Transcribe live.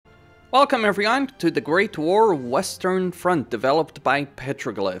Welcome everyone to the Great War Western Front, developed by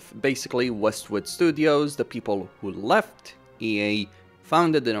Petroglyph. Basically, Westwood Studios, the people who left EA,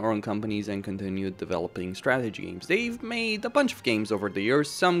 founded their own companies and continued developing strategy games. They've made a bunch of games over the years,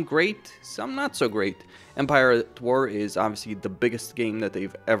 some great, some not so great. Empire at War is obviously the biggest game that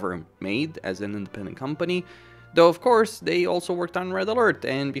they've ever made as an independent company, though of course they also worked on Red Alert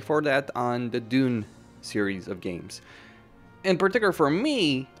and before that on the Dune series of games. In particular for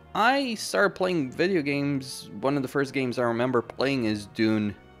me, I started playing video games. One of the first games I remember playing is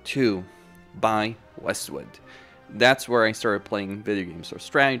Dune 2 by Westwood. That's where I started playing video games, or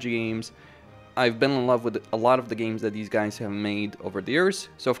strategy games. I've been in love with a lot of the games that these guys have made over the years,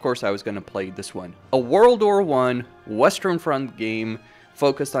 so of course I was going to play this one. A World War I Western Front game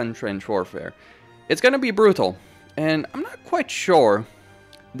focused on trench warfare. It's going to be brutal, and I'm not quite sure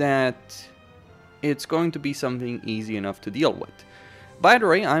that it's going to be something easy enough to deal with. By the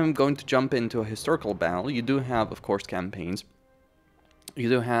way, I'm going to jump into a historical battle. You do have, of course, campaigns. You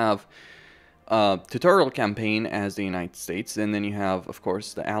do have a tutorial campaign as the United States, and then you have, of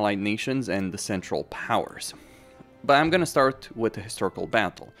course, the Allied nations and the Central Powers. But I'm going to start with the historical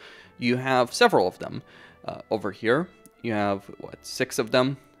battle. You have several of them. Over here, you have, what, 6 of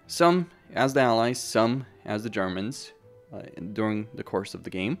them? Some as the Allies, some as the Germans during the course of the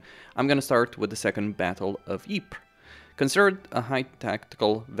game. I'm going to start with the Second Battle of Ypres, considered a high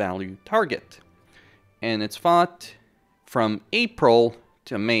tactical value target, and it's fought from April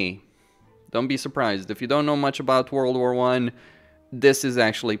to May. Don't be surprised if you don't know much about World War I. This is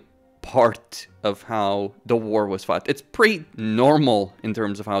actually part of how the war was fought. It's pretty normal in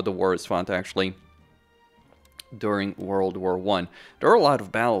terms of how the war is fought actually during World War I. There are a lot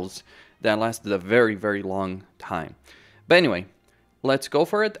of battles that lasted a very, very long time. But anyway, let's go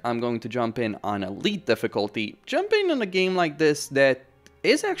for it. I'm going to jump in on Elite difficulty. Jumping in a game like this that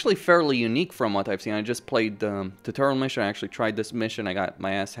is actually fairly unique from what I've seen. I just played the tutorial mission. I actually tried this mission. I got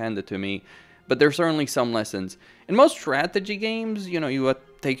my ass handed to me. But there's certainly some lessons. In most strategy games, you know, you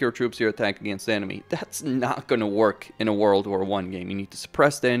take your troops, you attack against the enemy. That's not going to work in a World War I game. You need to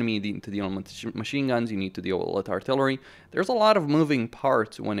suppress the enemy, you need to deal with machine guns, you need to deal with artillery. There's a lot of moving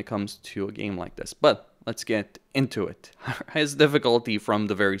parts when it comes to a game like this. But let's get into it. Highest difficulty from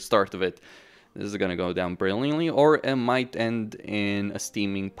the very start of it. This is going to go down brilliantly, or it might end in a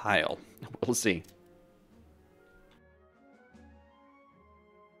steaming pile. We'll see.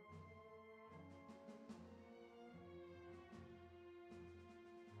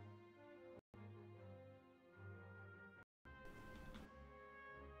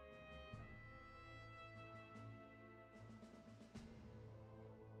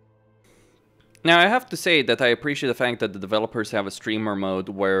 Now, I have to say that I appreciate the fact that the developers have a streamer mode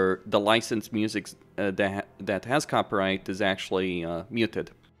where the licensed music that has copyright is actually muted.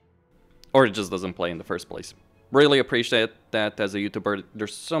 Or it just doesn't play in the first place. Really appreciate that as a YouTuber.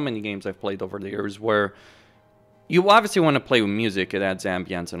 There's so many games I've played over the years where you obviously want to play with music, it adds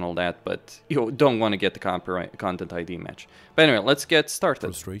ambience and all that, but you don't want to get the copyright content ID match. But anyway, let's get started.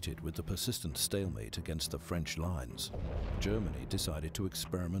 Frustrated with the persistent stalemate against the French lines, Germany decided to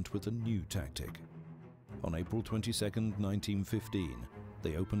experiment with a new tactic. On April 22nd, 1915,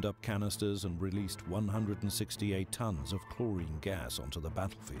 they opened up canisters and released 168 tons of chlorine gas onto the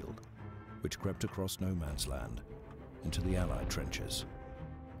battlefield, which crept across no man's land into the Allied trenches.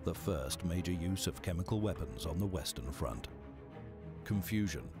 The first major use of chemical weapons on the Western Front.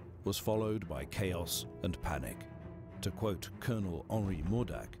 Confusion was followed by chaos and panic. To quote Colonel Henri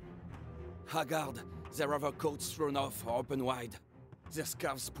Mordac, "Haggard, their overcoats thrown off or open wide, their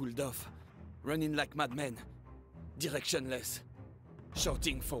scarves pulled off, running like madmen, directionless,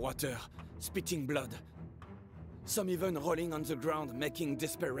 shouting for water, spitting blood, some even rolling on the ground, making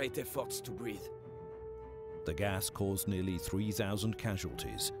desperate efforts to breathe." The gas caused nearly 3,000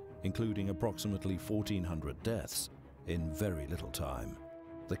 casualties, including approximately 1,400 deaths, in very little time.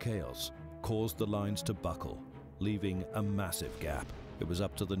 The chaos caused the lines to buckle, leaving a massive gap. It was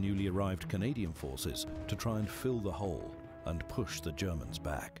up to the newly arrived Canadian forces to try and fill the hole and push the Germans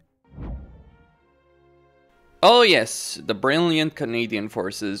back. Oh yes, the brilliant Canadian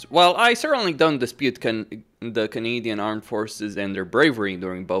forces. Well, I certainly don't dispute the Canadian armed forces and their bravery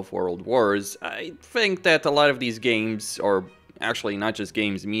during both world wars. I think that a lot of these games, or actually not just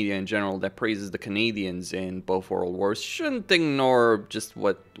games, media in general, that praises the Canadians in both world wars shouldn't ignore just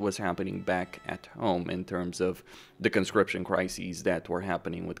what was happening back at home in terms of the conscription crises that were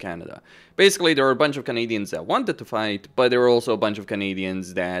happening with Canada. Basically, there were a bunch of Canadians that wanted to fight, but there were also a bunch of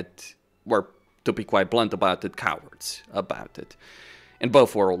Canadians that were, to be quite blunt about it, cowards about it in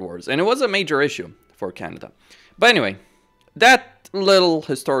both world wars. And it was a major issue for Canada. But anyway, that Little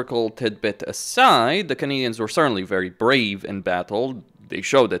historical tidbit aside, the Canadians were certainly very brave in battle. They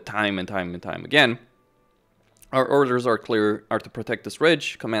showed it time and time and time again. Our orders are clear, are to protect this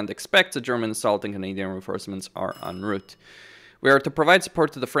ridge. Command expects a German assault and Canadian reinforcements are en route. We are to provide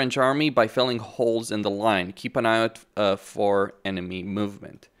support to the French army by filling holes in the line. Keep an eye out for enemy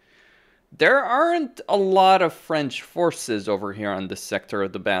movement. There aren't a lot of French forces over here on this sector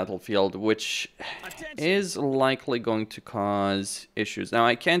of the battlefield, which is likely going to cause issues. Now,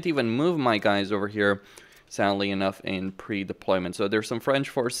 I can't even move my guys over here, sadly enough, in pre-deployment. So there's some French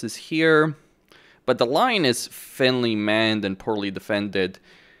forces here, but the line is thinly manned and poorly defended.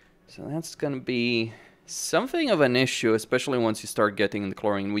 So that's going to be something of an issue, especially once you start getting in the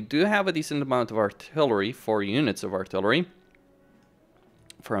chlorine. We do have a decent amount of artillery, 4 units of artillery.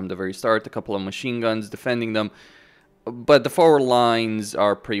 From the very start, a couple of machine guns defending them, but the forward lines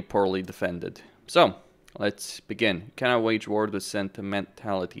are pretty poorly defended. So, let's begin. Cannot wage war with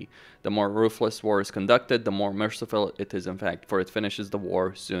sentimentality. The more ruthless war is conducted, the more merciful it is in fact, for it finishes the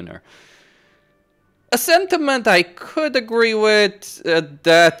war sooner. A sentiment I could agree with.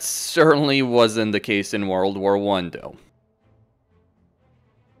 That certainly wasn't the case in World War I, though.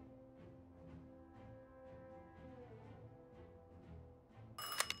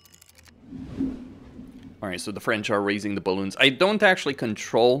 Alright, so the French are raising the balloons. I don't actually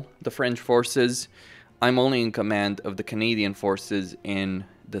control the French forces. I'm only in command of the Canadian forces in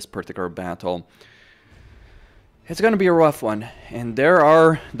this particular battle. It's going to be a rough one. And there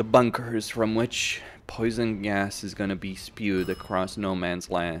are the bunkers from which poison gas is going to be spewed across no man's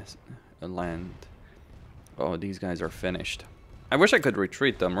land. Oh, these guys are finished. I wish I could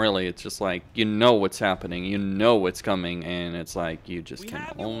retreat them, really. It's just like, you know what's happening. You know what's coming. And it's like, you just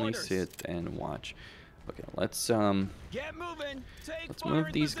can only sit and watch. Okay, let's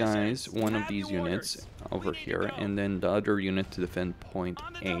move these guys, one of these units over here, and then the other unit to defend point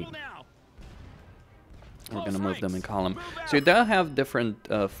A. We're gonna move them in column. So you do have different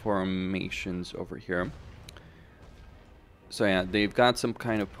formations over here. So yeah, they've got some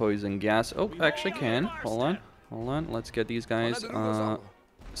kind of poison gas. Oh, actually can. Hold on. Let's get these guys.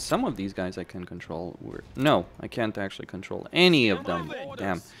 Some of these guys I can control. No, I can't actually control any of them.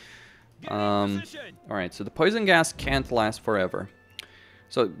 Damn. Alright, so the poison gas can't last forever.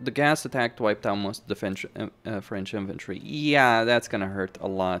 So the gas attack wiped out most of the French infantry. Yeah, that's gonna hurt a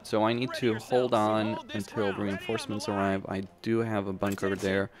lot. So I need to hold on until reinforcements arrive. I do have a bunker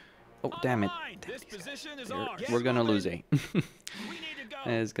there. Oh, damn it. We're gonna lose A.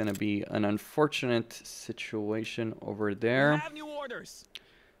 That is gonna be an unfortunate situation over there.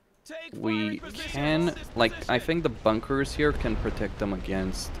 We can, like, I think the bunkers here can protect them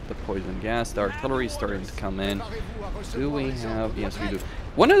against the poison gas. The artillery is starting to come in. Do we have, yes we do.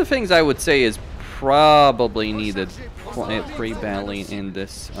 One of the things I would say is probably needed pre-badly in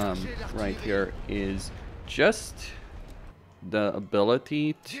this right here is just the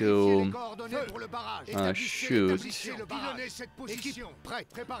ability to shoot.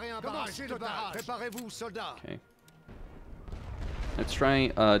 Okay. Let's try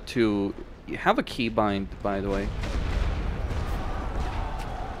to have a keybind, by the way.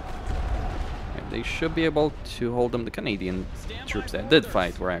 Okay, they should be able to hold them. The Canadian troops that did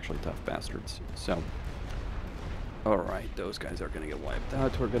fight were actually tough bastards. So, alright, those guys are going to get wiped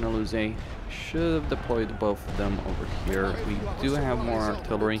out. We're going to lose A. Should have deployed both of them over here. We do have more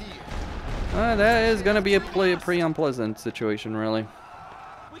artillery. That is going to be a pretty unpleasant situation, really.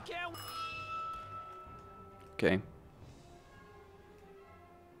 Okay.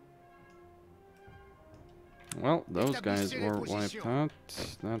 Well, those guys were wiped out.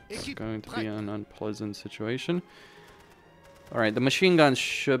 That's going to be an unpleasant situation. Alright, the machine guns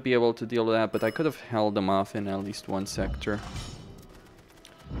should be able to deal with that, but I could have held them off in at least one sector.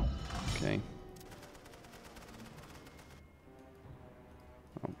 Okay.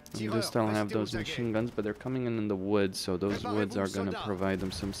 Oh, we do still have those machine guns, but they're coming in the woods, so those woods are going to provide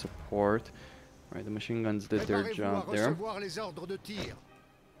them some support. Alright, the machine guns did their job there.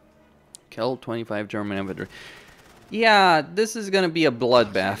 Killed 25 German infantry. Yeah, this is gonna be a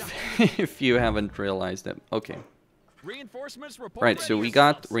bloodbath if you haven't realized it. Okay. Right, so we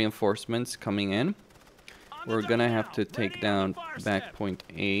got reinforcements coming in. We're gonna have to take down back point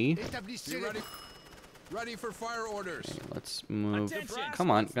A. Ready for fire orders. Okay, let's move.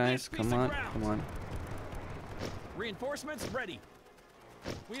 Come on, guys. Come on. Come on. Reinforcements ready.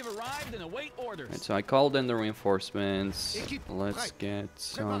 We have arrived and await orders. Right, so I called in the reinforcements. Let's get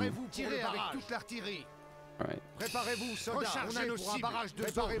some. Alright.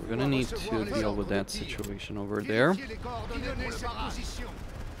 We're gonna need to deal with that situation over there. We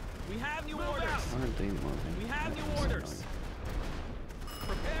have new orders. Aren't they moving? We have new orders.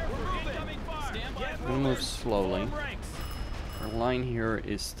 gonna move slowly. Our line here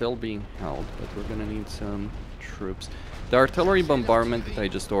is still being held, but we're gonna need some troops. The artillery bombardment that I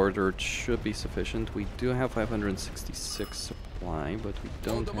just ordered should be sufficient. We do have 566 supply, but we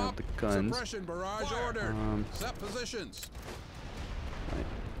don't have the guns. Suppression barrage ordered. Set positions. Right.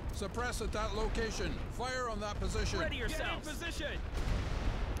 Suppress at that location. Fire on that position. Ready yourself. Position.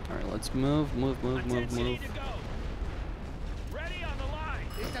 All right, let's move. Attention, you need to go. Ready on the line.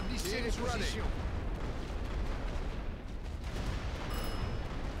 Teams ready.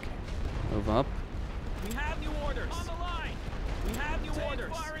 Move up. We have new orders. On the line. We have new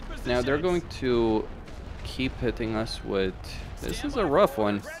orders. Now they're going to keep hitting us with... This is a rough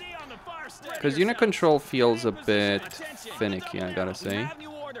one. Because unit control feels a bit finicky, I gotta say.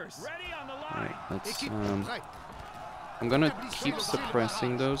 Alright, let's... I'm gonna keep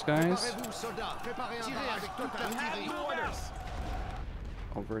suppressing those guys.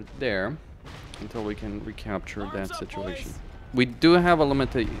 Over there. Until we can recapture that situation. We do have a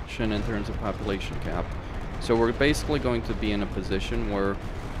limitation in terms of population cap. So we're basically going to be in a position where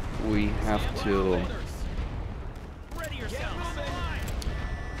we have to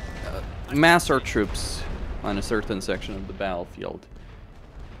mass our troops on a certain section of the battlefield.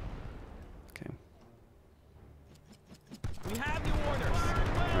 Okay.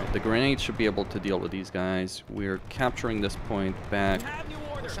 Alright, the grenades should be able to deal with these guys. We're capturing this point back.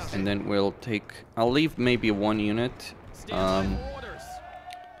 And then we'll take... I'll leave maybe one unit. Okay,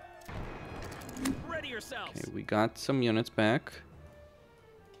 we got some units back.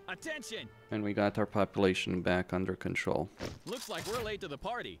 Attention. And we got our population back under control. Looks like we're late to the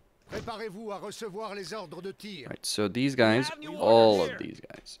party. Right, so these guys, all of these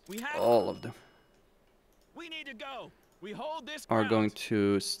guys, all of them we need to go. We hold this are going ground.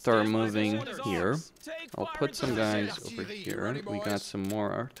 to start moving here. Take I'll fire put some guys position. over here. We got some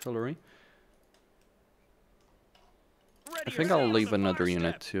more artillery. I think I'll leave another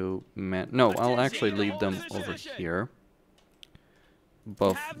unit to man. No, I'll actually leave them over here.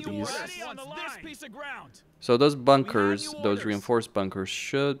 Both these. So those bunkers, those reinforced bunkers,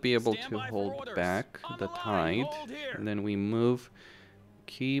 should be able to hold back the tide. And then we move,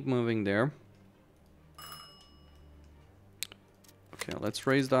 keep moving there. Okay, let's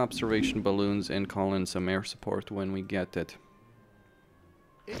raise the observation balloons and call in some air support when we get it.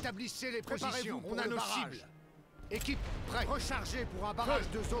 Établissez les positions, on a nos cibles. Équipe prête. Rechargez pour un barrage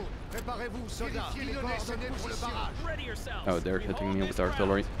de zone. Préparez-vous, soldats. Vérifiez les coordonnées pour le barrage. Oh, they're hitting me with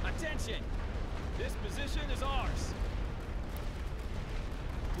artillery. Attention. This position is ours.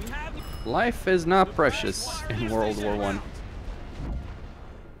 We have Life is not precious in World War I.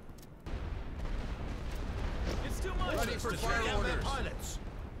 It's too much. Ready for fire orders.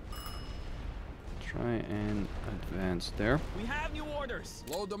 Try and advance there. We have new orders.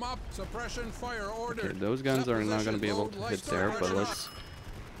 Load them up. Suppression fire ordered. Okay, those guns are not going to be able to hit there, but let's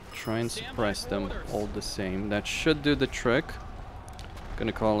try and suppress them all the same. That should do the trick.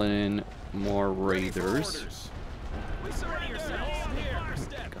 Gonna call in more raiders. We surrender yourselves here.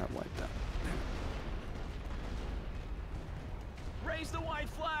 Got wiped out. Raise the white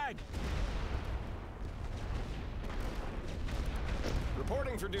flag.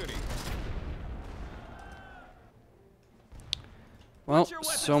 Reporting for duty. Well,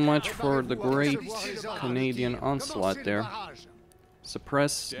 so much for the great Canadian onslaught there.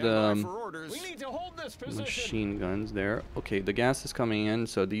 Suppress the machine guns there. Okay, the gas is coming in,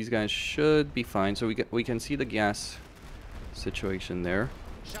 so these guys should be fine. So we can see the gas situation there.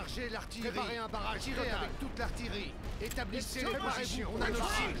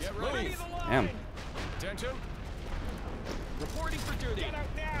 Damn. Attention. Reporting for duty.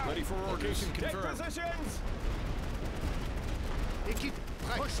 Ready for orders. Confirmed. Positions. Équipe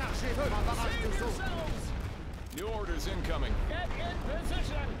prête. Rechargez pour un barrage de zone. New orders incoming. Get in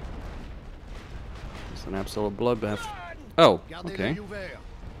position. It's an absolute bloodbath. Oh, okay.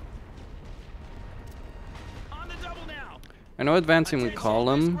 On the double now. I know advancing with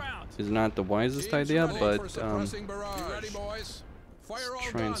column is not the wisest idea, but let's try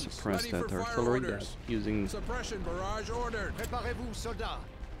and suppress that artillery that's using. Suppression barrage ordered. Préparez-vous, soldats.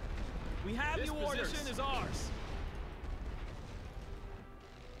 We have new orders. This position is ours.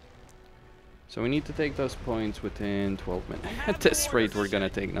 So we need to take those points within 12 minutes. At this rate, we're gonna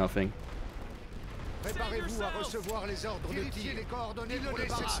take nothing.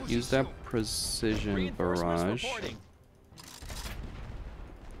 Use that precision barrage.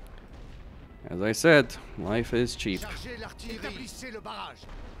 As I said, life is cheap.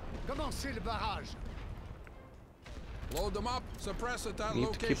 Load them up. Suppress at that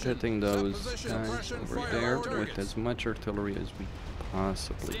Need to keep hitting those guys over there with as much artillery as we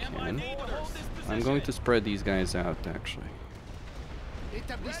possibly can. I'm going to spread these guys out, actually.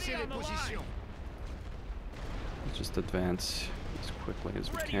 Établissez les positions. Let's just advance as quickly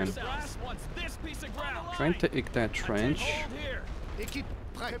as we can. Trying Trying to eke that trench. Équipe,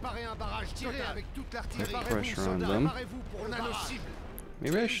 préparez un barrage tiré avec toute l'artillerie. Put pressure on them. Préparez-vous pour le barrage.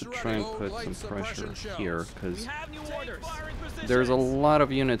 Maybe I should try and put some pressure here, because there's a lot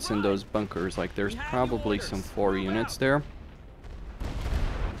of units in those bunkers. Like, there's probably some 4 units there.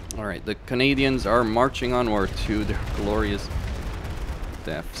 Alright, the Canadians are marching onward to their glorious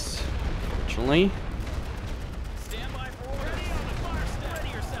deaths, unfortunately. Stand by for orders. Ready on the fire step. Ready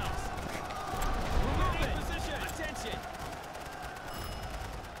yourselves. Moving position. Attention.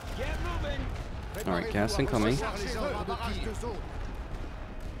 Get moving. Alright, gas incoming.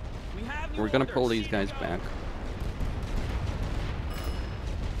 We have new We're gonna orders. pull these guys back.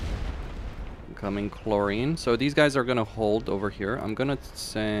 Incoming chlorine. So these guys are gonna hold over here. I'm gonna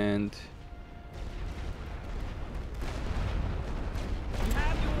send... We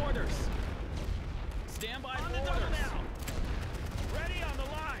have new orders. Stand by for orders. Now. Ready on the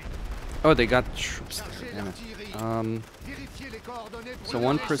line. Oh, they got troops there. Damn it. So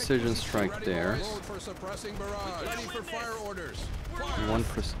one precision strike there. Load for suppressing barrage. Ready for fire orders.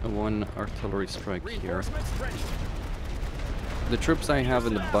 One artillery strike here. Reinforcements ready. The troops I have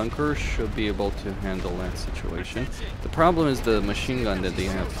in the bunker should be able to handle that situation. The problem is the machine gun that they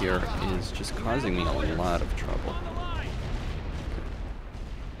have here is just causing me a lot of trouble. On the line.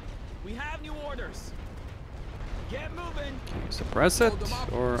 We have new orders. Get moving. Can you suppress it,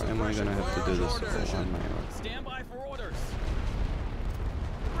 or am I gonna have to do this all on my own? Stand by for orders.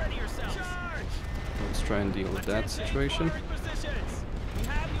 Ready yourselves. Charge. Let's try and deal with that situation. Firing positions. We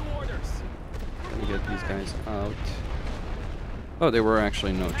have new orders. Let me get these guys out. Oh, there were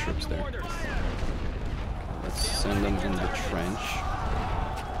actually no We have troops new there. orders. Let's send them in the trench.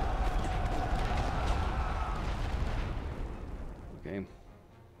 Okay.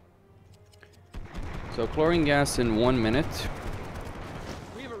 So chlorine gas in 1 minute.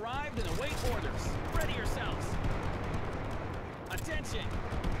 We've arrived and await orders. Ready yourselves. Attention.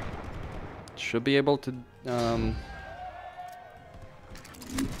 Should be able to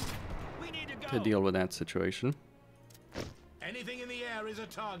We need to go. deal with that situation. Anything in the air is a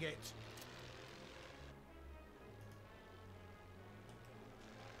target.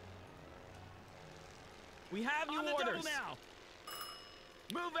 We have new orders. Now.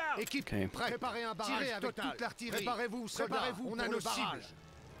 Move out. Équipe, Okay. préparez un barrage avec toute l'artillerie. Préparez-vous, soldats, on a nos cibles.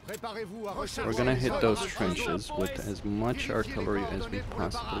 Préparez-vous à recharger. We're gonna les hit soldats. those trenches with as much artillery as we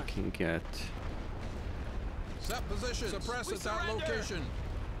possibly can get. Set position. Suppress We at that surrender. location.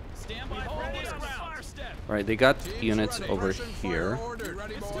 Stand by for orders. Fire step. Alright, they got Teams units ready. over Russian fire here. order.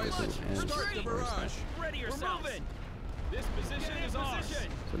 Ready, boys. And Start the where's that? barrage. Ready yourselves. This position is ours.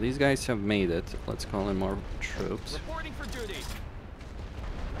 So these guys have made it. Let's call in more troops. Reporting for duty.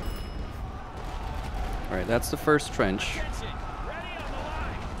 Alright, that's the first trench. Attention. Ready on the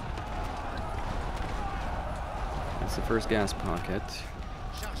line. That's the first gas pocket.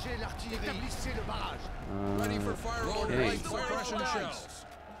 Chargez l'artillerie. Établissez le barrage. Ready for fire order. Okay. Light suppression shells.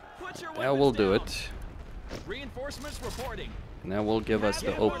 Put your That will weapons do down. it. Reinforcements reporting. And that will give us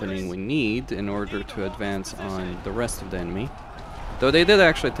the opening we need in order to advance on the rest of the enemy. Though they did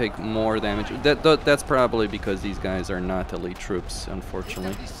actually take more damage. That's probably because these guys are not elite troops,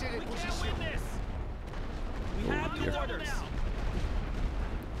 unfortunately. Établissez les We can't positions. win this. We Oh, have new dear. orders.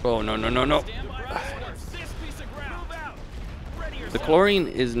 Oh, no, no, no, no. Stand by for orders. This piece of ground. Move out. Ready The yourselves. chlorine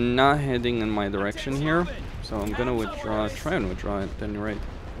is not heading in my direction Attention, here, moving. so I'm gonna withdraw, try and withdraw at any rate.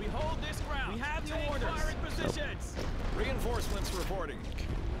 We hold this ground. We have new orders. Firing positions. Reinforcements reporting.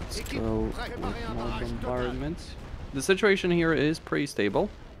 Let's go with more bombardment. The situation here is pretty stable.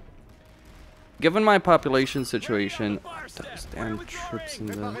 Given my population situation, those damn troops in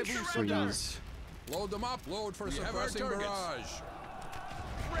the trees. Load them up. Load for suppressing barrage.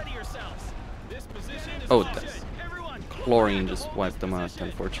 Ready yourselves. This position is Oh, ours. that's- Everyone. Chlorine just wiped them out,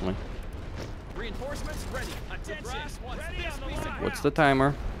 unfortunately. Reinforcements ready. Attention. Ready on the line. What's the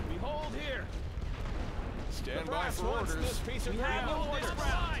timer? We hold here. Stand by for orders. We have new orders.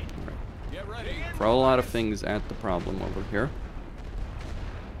 Get ready. Throw a lot of things at the problem over here.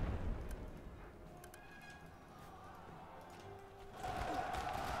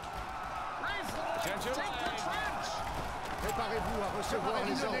 Attention. Préparez-vous à recevoir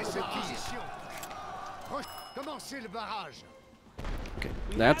les ordres de position. Commencez le barrage. Okay,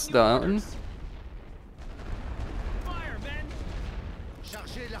 that's done. Fire, men.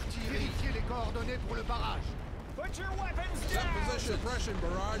 Chargez l'artillerie. Vérifiez les coordonnées pour le barrage. Put your weapons Set down. position. Suppression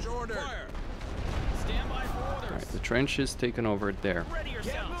barrage order. Fire. Stand by for orders. Alright, the trench is taken over there. Ready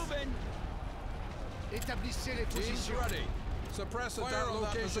yourselves. Get moving. Établissez les Teams positions. ready. Suppress attack on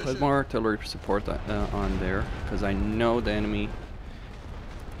that position. Put more artillery support on there, because I know the enemy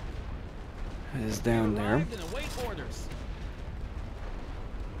is down there. Arrived and await orders.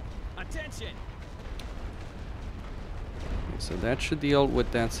 Attention. Okay, so that should deal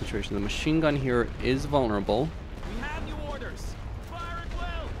with that situation. The machine gun here is vulnerable. We have new orders. Fire at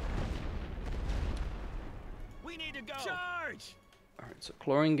will. We need to go. Charge. Alright, so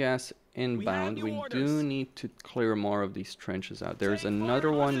chlorine gas inbound. new We orders. do need to clear more of these trenches out. There's Take another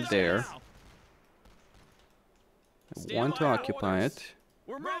fire one on there. now. I Stand want to by, occupy orders. it.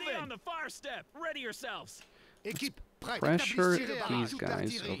 We're ready on the fire step. Ready yourselves. Équipe prête. Pressure Établissez les barrages. these Toute guys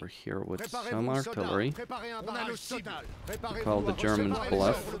l'artillerie. over here with Préparez-vous, some soldats. artillery. Préparez un barrage total. Préparez-vous Call the à Germans recevoir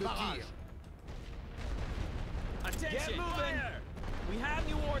bluff. les ordres de tir. Attention. Get moving. We have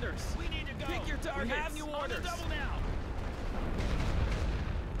new orders. We need to go. Pick your targets. We have new orders. On the double now.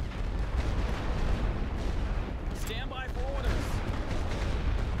 Stand by for orders.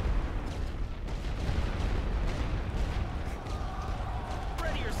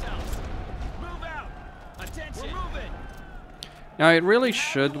 Ready yourselves. Move out. Attention. We're moving. Now it really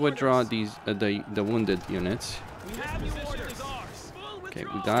should withdraw these the wounded units. We have new orders. Okay,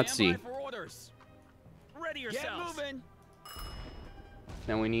 we got C. Stand by for orders. Ready yourselves. Get moving.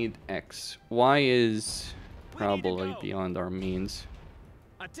 Now we need X. Y is probably go. beyond our means,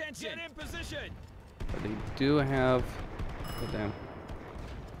 Attention. Get in position. but they do have. Oh, damn.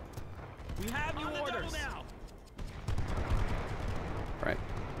 We have new orders now. Right.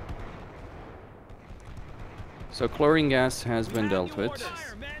 So chlorine gas has been dealt with.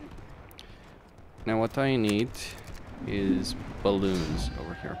 Fire, men. Now what I need is balloons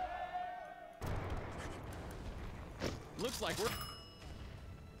over here. Looks like we're.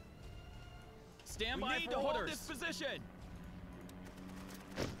 Stand by for orders. Hold this position.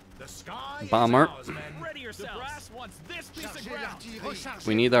 The sky Bomber. is ours, men. Ready yourselves. The brass wants this piece of Chargez ground. l'artillerie. Rechargez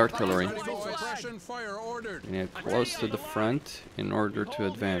We need vos artillery. barrages de No zone. suppression fire ordered. We need close to the front in order to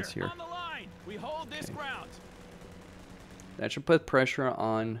Hold advance here. here. On the line. We hold this ground. That should put pressure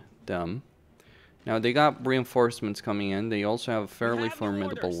on them. Now they got reinforcements coming in. They also have a fairly have new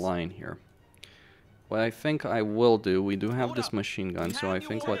formidable orders. line here. What I think I will do, we do have Hold this up. machine gun, We so have I new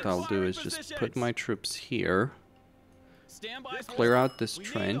think what orders. I'll do Fire is just put positions. my troops here, Stand by for clear orders. out this We need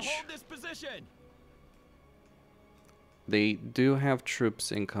to trench. hold this position. They do have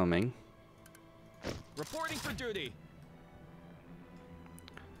troops incoming. Reporting for duty.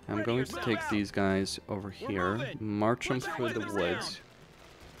 I'm Ready going to yourself. take these guys over here, moving. march them Put through your the weapons woods.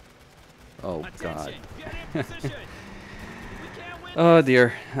 Oh god. Attention. Get in position. We can't win Oh this.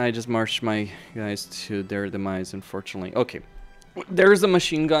 dear, I just marched my guys to their demise, unfortunately. Okay, there's a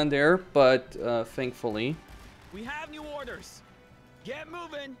machine gun there, but thankfully, We have new orders. Get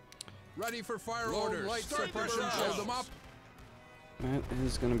moving. Ready for fire Low orders. light Suppression suppression hold shells. them up. that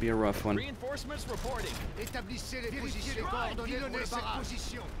is going to be a rough one. Reinforcements reporting. Établissez les Vérifiez positions les coordonnées pour pilonnez le cette barrage.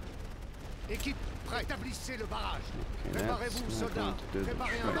 Position. Équipe prête. Établissez le barrage. Okay, that's Préparez-vous, not soldats. going to do the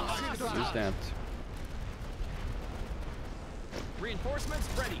Préparez un trick. barrage de Use barrage. that. Reinforcements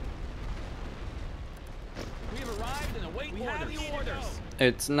ready. We have arrived and await orders. Have new orders.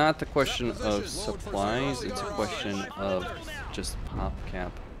 It's not a question position. of Load for supplies, solid it's a barrage. question On the of double now. just pop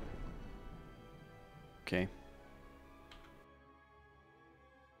cap. Okay.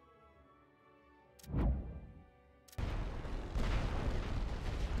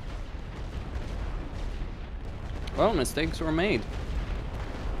 Well, mistakes were made.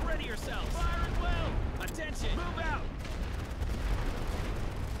 Ready yourselves. Fire at will. Attention. Move out.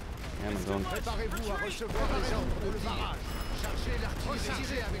 Amazon. Préparez-vous à recevoir les ordres de barrage. Chargez l'artillerie.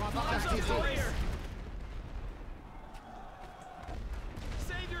 Tirez avec un barrage de zone. Fire.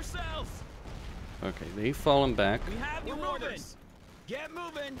 Save yourselves. Okay, they've fallen back. We have new orders. Get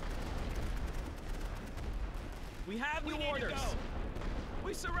moving. We have new orders.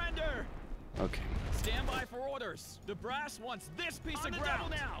 We surrender. Okay. Stand by for orders. The brass wants this piece of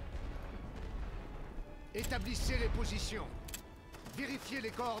ground now. Établissez les positions. Vérifiez les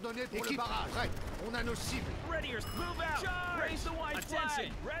coordonnées pour le barrage. Prête. On a nos cibles. Ready your move out. Charge. Raise the white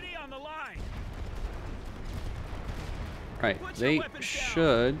flag. Ready on the line. Right, Put your they weapons down.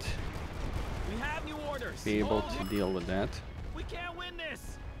 should We have new orders. be able Hold to it. deal with that. We can't win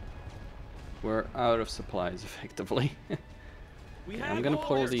this. We're out of supplies, effectively. We Okay, have I'm gonna new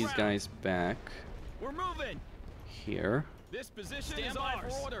pull orders. these guys back We're moving. here. This position is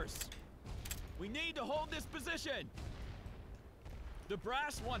ours. For orders. We need to hold this position. The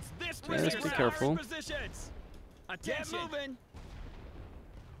brass wants this Just position. be careful. Positions. Attention. Get moving.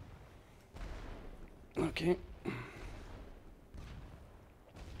 Okay.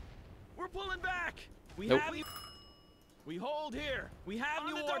 We're pulling back. We Nope. have you. We hold here. We have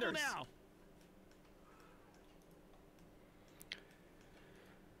new orders now.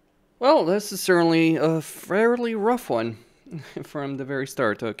 Well, this is certainly a fairly rough one from the very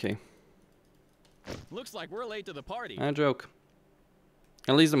start. Okay. Looks like we're late to the party. A joke.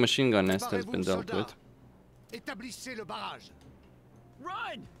 At least the machine gun nest has been dealt with. Établissez le barrage.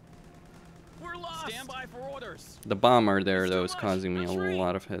 Run! We're lost. Stand by for orders. The bomber there, though, is causing me a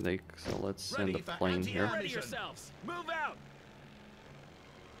lot of headache. So let's send a plane here. Ready yourselves. Move out.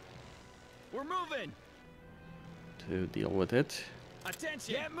 We're moving. To deal with it.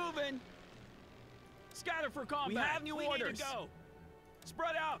 Attention. Get moving. Scatter for combat. We have new orders. Need to go.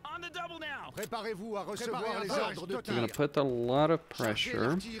 Spread out on the double now. Préparez-vous à recevoir les ordres de We're tir. gonna put a lot of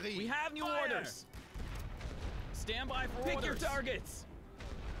pressure. We have new orders. Stand by for orders. Pick your targets.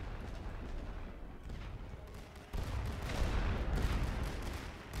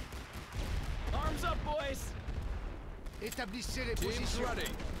 Arms up, boys. Établissez les Team's positions. ready.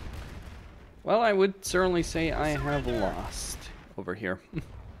 Well, I would certainly say I have lost over here.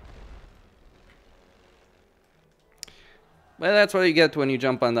 But that's what you get when you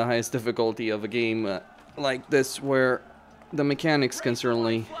jump on the highest difficulty of a game like this, where the mechanics can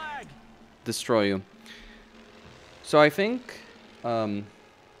certainly destroy you. So I think, I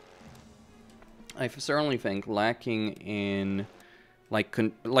certainly think lacking in like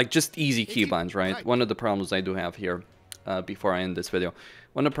just easy keybinds, right? One of the problems I do have here, before I end this video,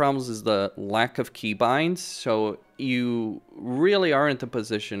 one of the problems is the lack of keybinds. So you really aren't in a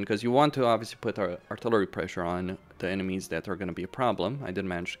position, because you want to obviously put artillery pressure on the enemies that are going to be a problem. I did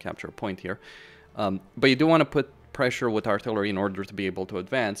manage to capture a point here, but you do want to put pressure with artillery in order to be able to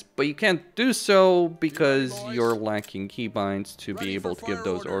advance, but you can't do so because you're lacking keybinds to be able to give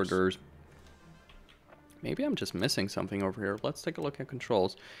those orders. Maybe I'm just missing something over here. Let's take a look at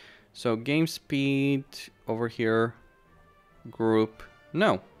controls. So game speed over here, group.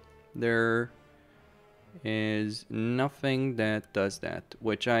 No, there is nothing that does that,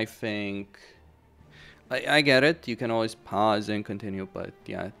 which I think, I get it. You can always pause and continue, but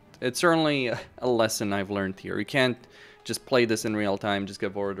yeah, it's certainly a lesson I've learned here. You can't just play this in real time, just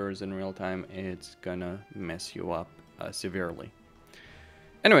give orders in real time. It's gonna mess you up severely.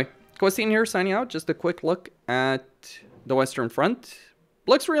 Anyway, Costin here signing out. Just a quick look at the Western Front.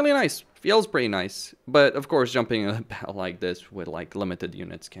 Looks really nice. Feels pretty nice. But of course, jumping a battle like this with like limited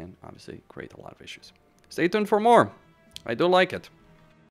units can obviously create a lot of issues. Stay tuned for more. I do like it.